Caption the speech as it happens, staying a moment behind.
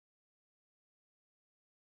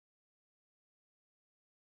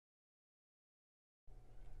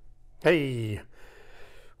Hey,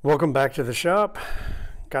 welcome back to the shop.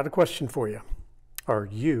 Got a question for you. Are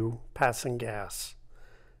you passing gas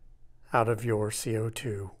out of your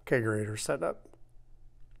CO2 kegerator setup?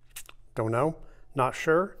 Don't know? Not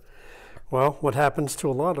sure? Well, what happens to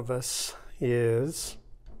a lot of us is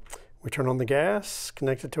we turn on the gas,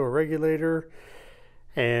 connect it to a regulator,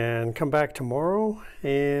 and come back tomorrow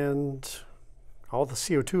and all the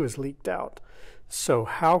CO2 is leaked out. So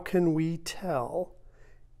how can we tell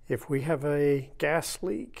if we have a gas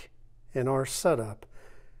leak in our setup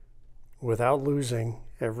without losing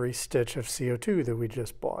every stitch of CO2 that we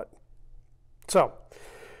just bought? So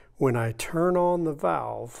when I turn on the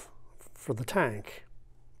valve for the tank,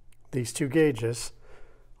 these two gauges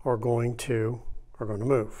are going to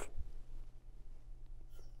move.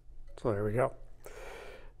 So there we go.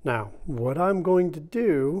 Now what I'm going to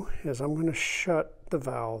do is I'm going to shut the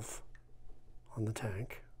valve on the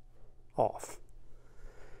tank off.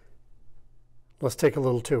 Let's take a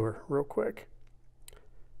little tour real quick.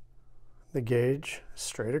 The gauge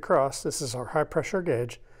straight across. This is our high pressure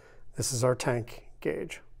gauge. This is our tank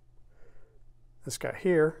gauge. This guy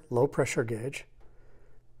here, low pressure gauge,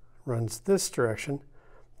 runs this direction.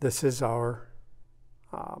 This is our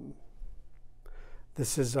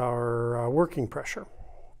working pressure.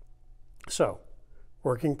 So,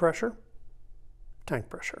 working pressure, tank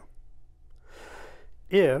pressure.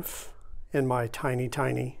 If in my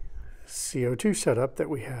tiny CO2 setup that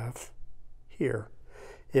we have here,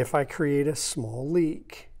 if I create a small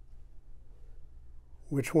leak,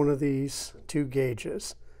 which one of these two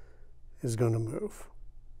gauges is going to move?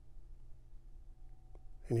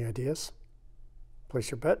 Any ideas?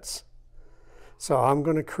 Place your bets. So I'm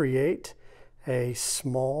going to create a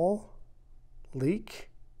small leak.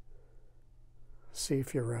 See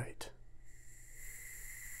if you're right.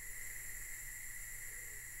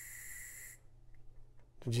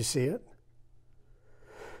 Did you see it?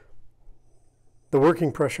 The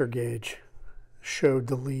working pressure gauge showed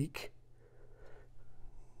the leak.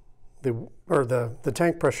 The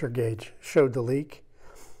tank pressure gauge showed the leak.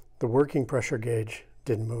 The working pressure gauge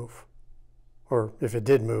didn't move. Or if it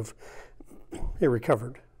did move, it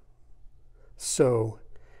recovered. So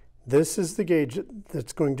this is the gauge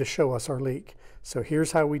that's going to show us our leak. So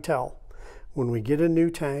here's how we tell. When we get a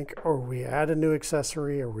new tank, or we add a new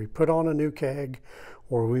accessory, or we put on a new keg,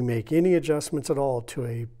 or we make any adjustments at all to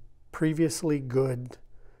a previously good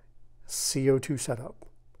CO2 setup,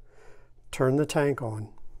 turn the tank on,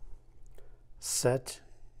 set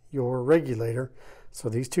your regulator, so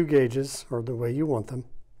these two gauges are the way you want them,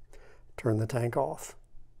 turn the tank off.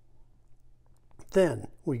 Then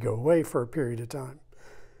we go away for a period of time.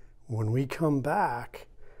 When we come back,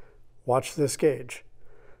 watch this gauge.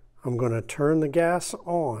 I'm going to turn the gas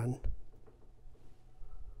on.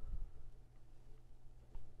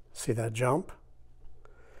 See that jump?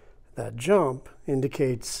 That jump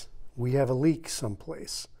indicates we have a leak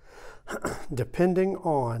someplace. Depending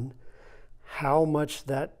on how much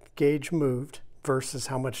that gauge moved versus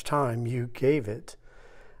how much time you gave it,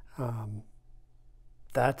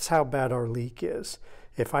 that's how bad our leak is.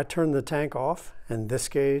 If I turn the tank off and this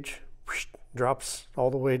gauge drops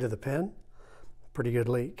all the way to the pin, pretty good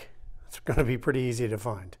leak. It's going to be pretty easy to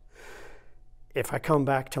find. If I come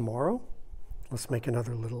back tomorrow, let's make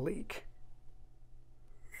another little leak.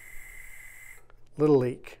 Little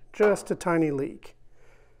leak, just a tiny leak.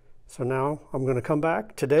 So now I'm going to come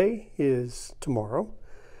back. Today is tomorrow,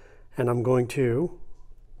 and I'm going to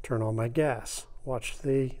turn on my gas. Watch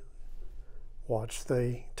the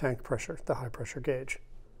tank pressure, the high pressure gauge.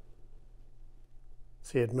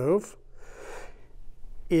 See it move?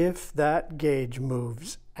 If that gauge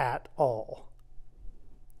moves at all,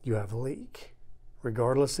 you have a leak,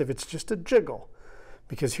 regardless if it's just a jiggle.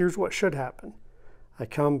 Because here's what should happen. I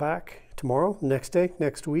come back tomorrow, next day,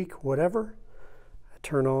 next week, whatever. I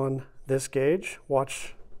turn on this gauge.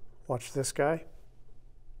 Watch this guy.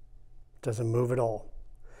 Doesn't move at all.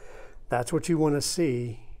 That's what you want to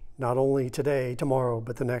see, not only today, tomorrow,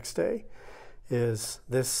 but the next day, is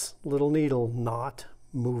this little needle not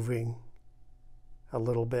moving a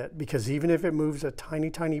little bit. Because even if it moves a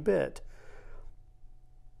tiny bit,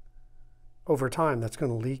 over time, that's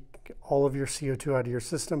going to leak all of your CO2 out of your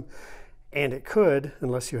system. And it could,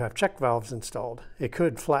 unless you have check valves installed, it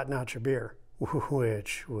could flatten out your beer,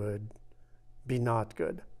 which would be not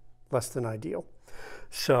good, less than ideal.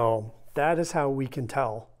 So that is how we can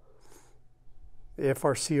tell if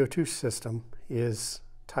our CO2 system is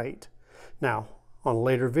tight. Now, on a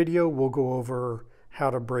later video, we'll go over how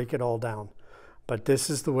to break it all down. But this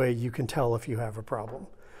is the way you can tell if you have a problem.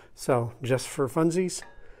 So just for funsies,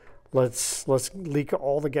 let's leak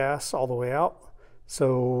all the gas all the way out.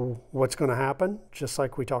 So what's going to happen, just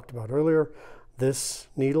like we talked about earlier, this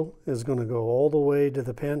needle is going to go all the way to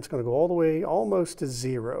the pin. It's going to go all the way almost to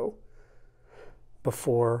 0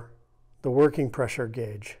 before the working pressure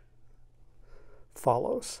gauge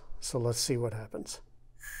follows. So let's see what happens.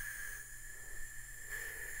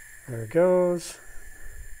 There it goes.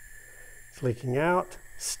 It's leaking out,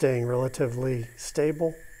 staying relatively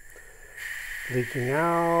stable, leaking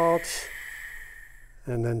out,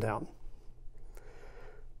 and then down.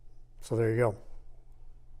 So there you go.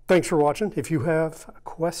 Thanks for watching. If you have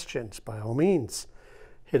questions, by all means,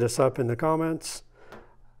 hit us up in the comments.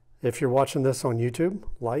 If you're watching this on YouTube,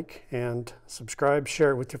 like and subscribe,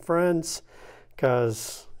 share it with your friends,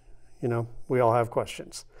 because, you know, we all have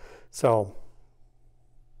questions. So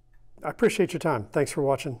I appreciate your time. Thanks for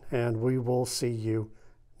watching, and we will see you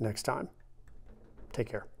next time. Take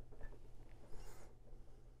care.